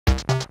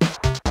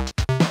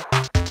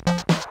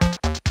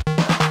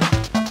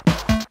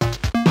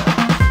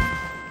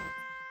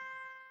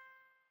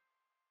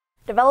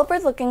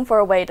Developers looking for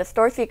a way to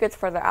store secrets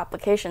for their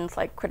applications,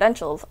 like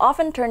credentials,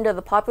 often turn to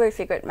the popular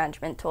secret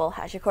management tool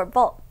HashiCorp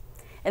Vault.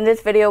 In this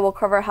video, we'll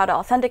cover how to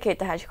authenticate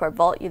to HashiCorp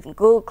Vault using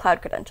Google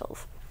Cloud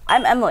credentials.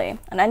 I'm Emily,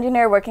 an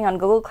engineer working on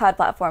Google Cloud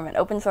Platform and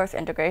open source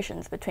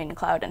integrations between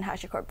Cloud and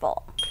HashiCorp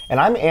Vault. And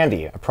I'm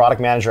Andy, a product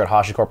manager at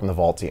HashiCorp on the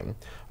Vault team.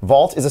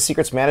 Vault is a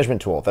secrets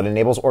management tool that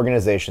enables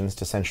organizations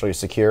to essentially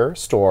secure,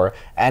 store,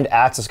 and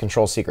access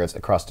control secrets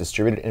across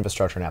distributed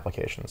infrastructure and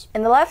applications.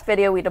 In the last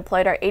video, we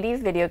deployed our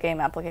 80s video game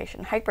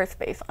application,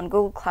 Hyperspace, on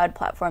Google Cloud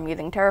Platform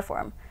using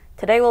Terraform.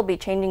 Today, we'll be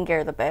changing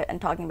gears a bit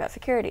and talking about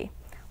security.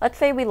 Let's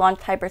say we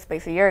launched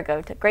Hyperspace a year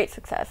ago to great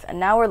success, and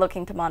now we're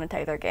looking to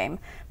monetize our game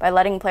by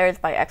letting players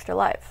buy extra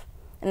lives.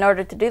 In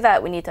order to do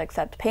that, we need to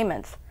accept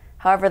payments.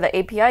 However, the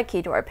API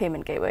key to our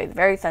payment gateway is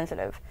very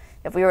sensitive.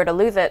 If we were to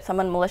lose it,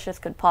 someone malicious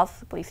could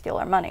possibly steal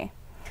our money.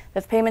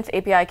 This payments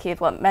API key is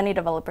what many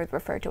developers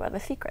refer to as a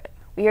secret.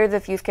 We hear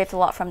this use case a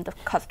lot from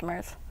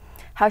customers.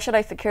 How should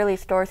I securely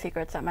store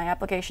secrets that my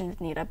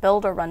applications need at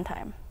build or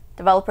runtime?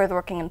 Developers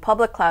working in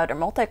public cloud or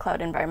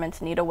multi-cloud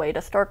environments need a way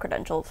to store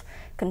credentials,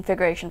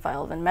 configuration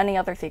files, and many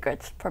other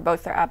secrets for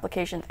both their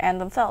applications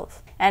and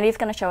themselves. Andy's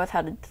going to show us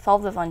how to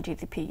solve this on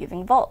GCP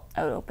using Vault,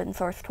 an open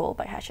source tool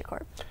by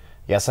HashiCorp.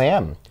 Yes, I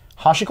am.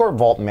 HashiCorp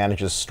Vault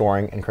manages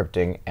storing,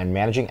 encrypting, and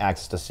managing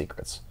access to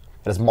secrets.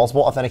 It has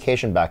multiple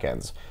authentication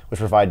backends, which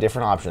provide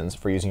different options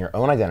for using your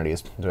own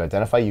identities to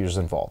identify users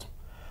in Vault.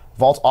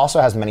 Vault also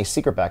has many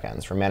secret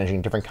backends for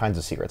managing different kinds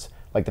of secrets,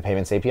 like the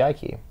payments API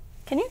key.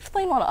 Can you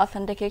explain what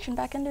authentication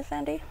backend is,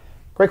 Andy?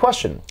 Great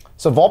question.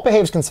 So Vault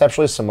behaves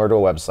conceptually similar to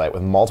a website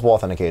with multiple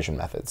authentication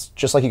methods.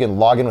 Just like you can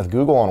log in with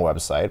Google on a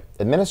website,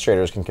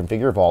 administrators can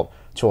configure Vault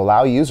to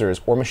allow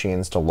users or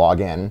machines to log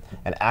in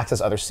and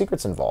access other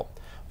secrets in Vault.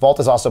 Vault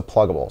is also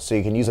pluggable, so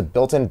you can use a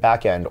built-in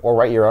backend or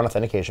write your own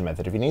authentication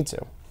method if you need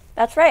to.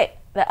 That's right.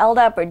 The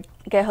LDAP or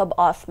GitHub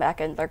Auth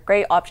backends are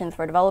great options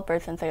for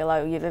developers since they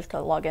allow users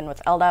to log in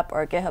with LDAP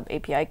or a GitHub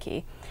API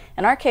key.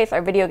 In our case,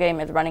 our video game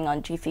is running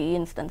on GCE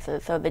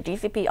instances, so the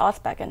GCP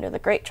Auth backend is a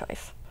great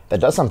choice.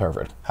 That does sound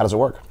perfect. How does it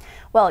work?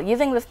 Well,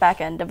 using this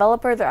backend,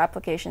 developers or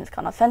applications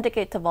can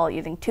authenticate to Vault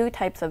using two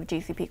types of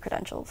GCP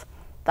credentials.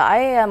 The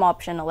IAM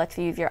option lets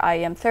you use your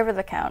IAM service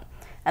account,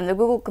 and the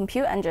Google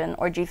Compute Engine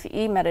or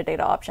GCE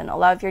metadata option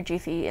allows your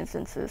GCE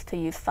instances to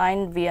use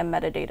signed VM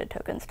metadata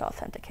tokens to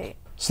authenticate.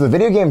 So the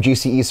video game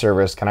GCE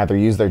service can either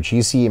use their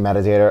GCE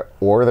metadata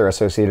or their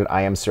associated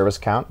IAM service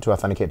account to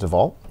authenticate to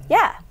Vault?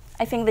 Yeah,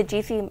 I think the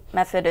GCE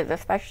method is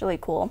especially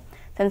cool.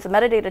 Since the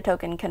metadata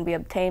token can be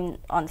obtained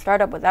on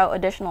startup without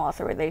additional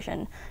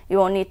authorization, you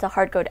won't need to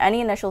hardcode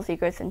any initial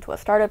secrets into a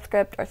startup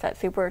script or set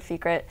super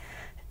secret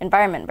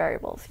environment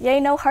variables. Yay,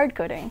 no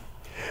hardcoding.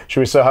 Should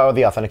we show how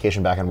the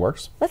authentication backend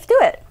works? Let's do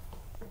it.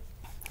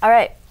 All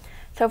right.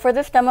 So for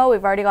this demo,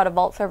 we've already got a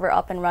Vault server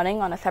up and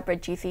running on a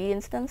separate GCE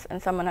instance,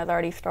 and someone has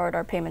already stored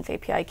our payments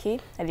API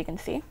key, as you can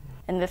see.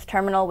 In this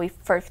terminal, we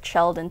first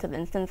shelled into the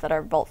instance that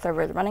our Vault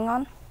server is running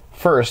on.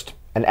 First,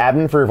 an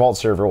admin for your Vault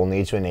server will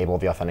need to enable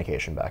the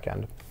authentication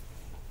backend.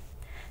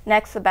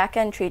 Next, the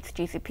backend treats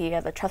GCP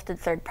as a trusted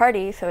third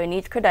party, so it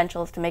needs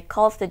credentials to make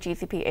calls to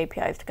GCP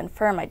APIs to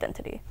confirm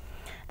identity.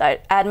 The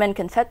admin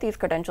can set these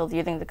credentials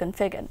using the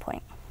config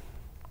endpoint.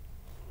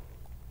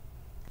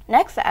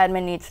 Next, the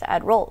admin needs to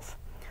add roles.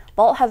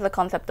 Vault has the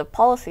concept of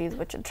policies,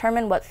 which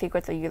determine what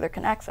secrets a user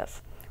can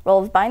access.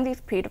 Roles bind these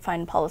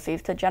predefined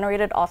policies to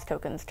generated auth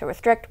tokens to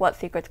restrict what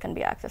secrets can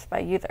be accessed by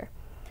a user.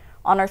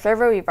 On our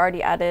server, we've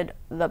already added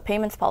the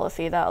payments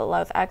policy that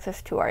allows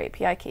access to our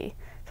API key.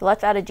 So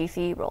let's add a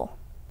GCE role.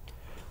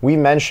 We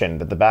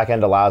mentioned that the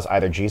backend allows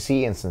either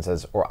GCE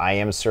instances or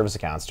IAM service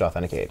accounts to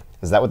authenticate.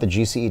 Is that what the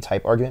GCE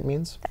type argument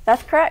means?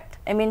 That's correct.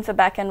 It means the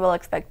backend will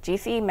expect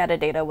GCE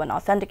metadata when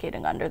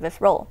authenticating under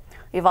this role.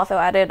 We've also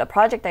added a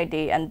project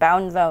ID and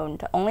bound zone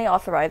to only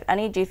authorize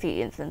any GCE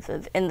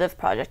instances in this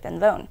project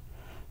and zone.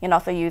 You can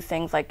also use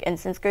things like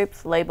instance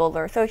groups, labels,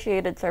 or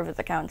associated service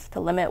accounts to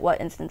limit what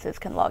instances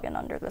can log in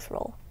under this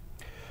role.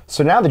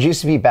 So now the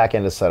GCP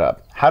backend is set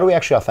up. How do we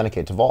actually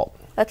authenticate to Vault?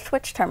 Let's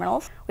switch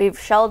terminals. We've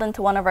shelled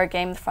into one of our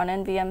game's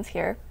front-end VMs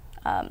here.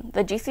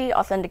 The GCE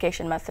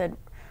authentication method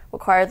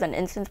requires an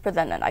instance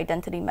present an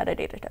identity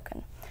metadata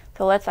token.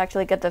 So let's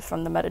actually get this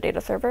from the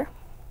metadata server.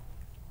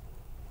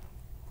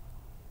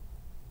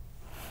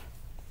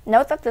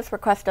 Note that this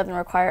request doesn't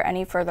require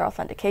any further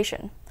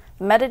authentication.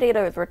 The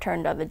metadata is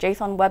returned as a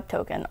JSON Web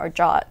Token, or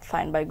JWT,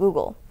 signed by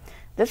Google.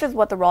 This is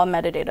what the raw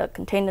metadata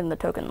contained in the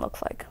token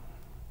looks like.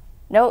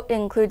 Note it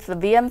includes the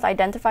VM's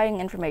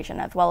identifying information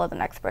as well as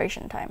an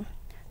expiration time.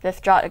 This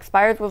JWT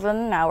expires within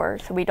an hour,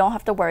 so we don't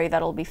have to worry that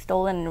it'll be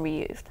stolen and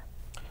reused.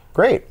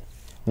 Great.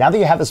 Now that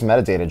you have this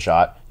metadata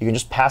JWT, you can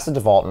just pass it to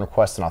Vault and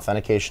request an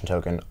authentication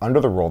token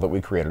under the role that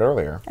we created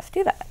earlier. Let's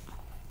do that.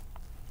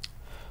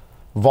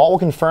 Vault will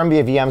confirm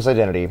via VM's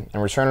identity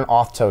and return an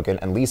auth token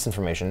and lease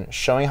information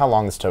showing how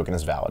long this token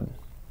is valid.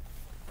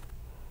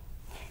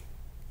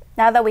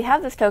 Now that we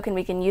have this token,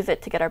 we can use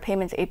it to get our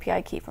payments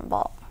API key from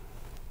Vault.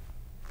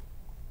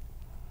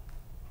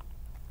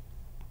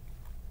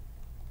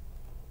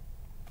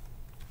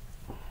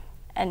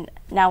 And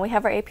now we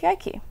have our API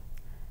key.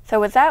 So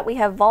with that, we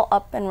have Vault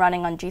up and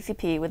running on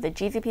GCP with the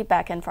GCP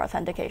backend for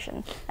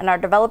authentication, and our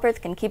developers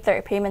can keep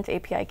their payments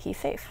API key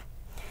safe.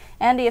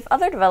 Andy, if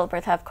other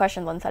developers have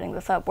questions on setting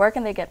this up, where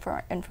can they get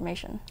for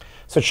information?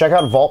 So check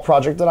out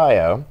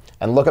vaultproject.io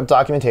and look up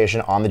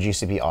documentation on the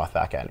GCP auth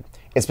backend.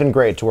 It's been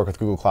great to work with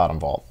Google Cloud on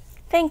Vault.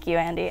 Thank you,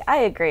 Andy. I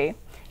agree.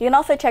 You can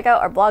also check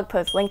out our blog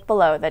post linked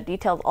below that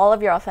details all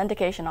of your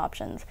authentication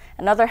options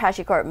and other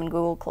HashiCorp and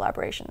Google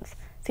collaborations.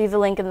 See the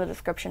link in the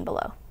description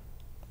below.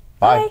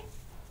 Bye.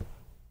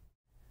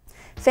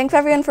 Thanks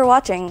everyone for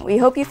watching. We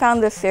hope you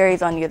found this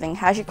series on using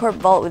HashiCorp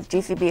Vault with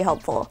GCP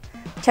helpful.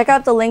 Check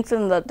out the links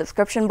in the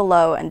description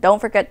below and don't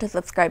forget to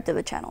subscribe to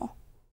the channel.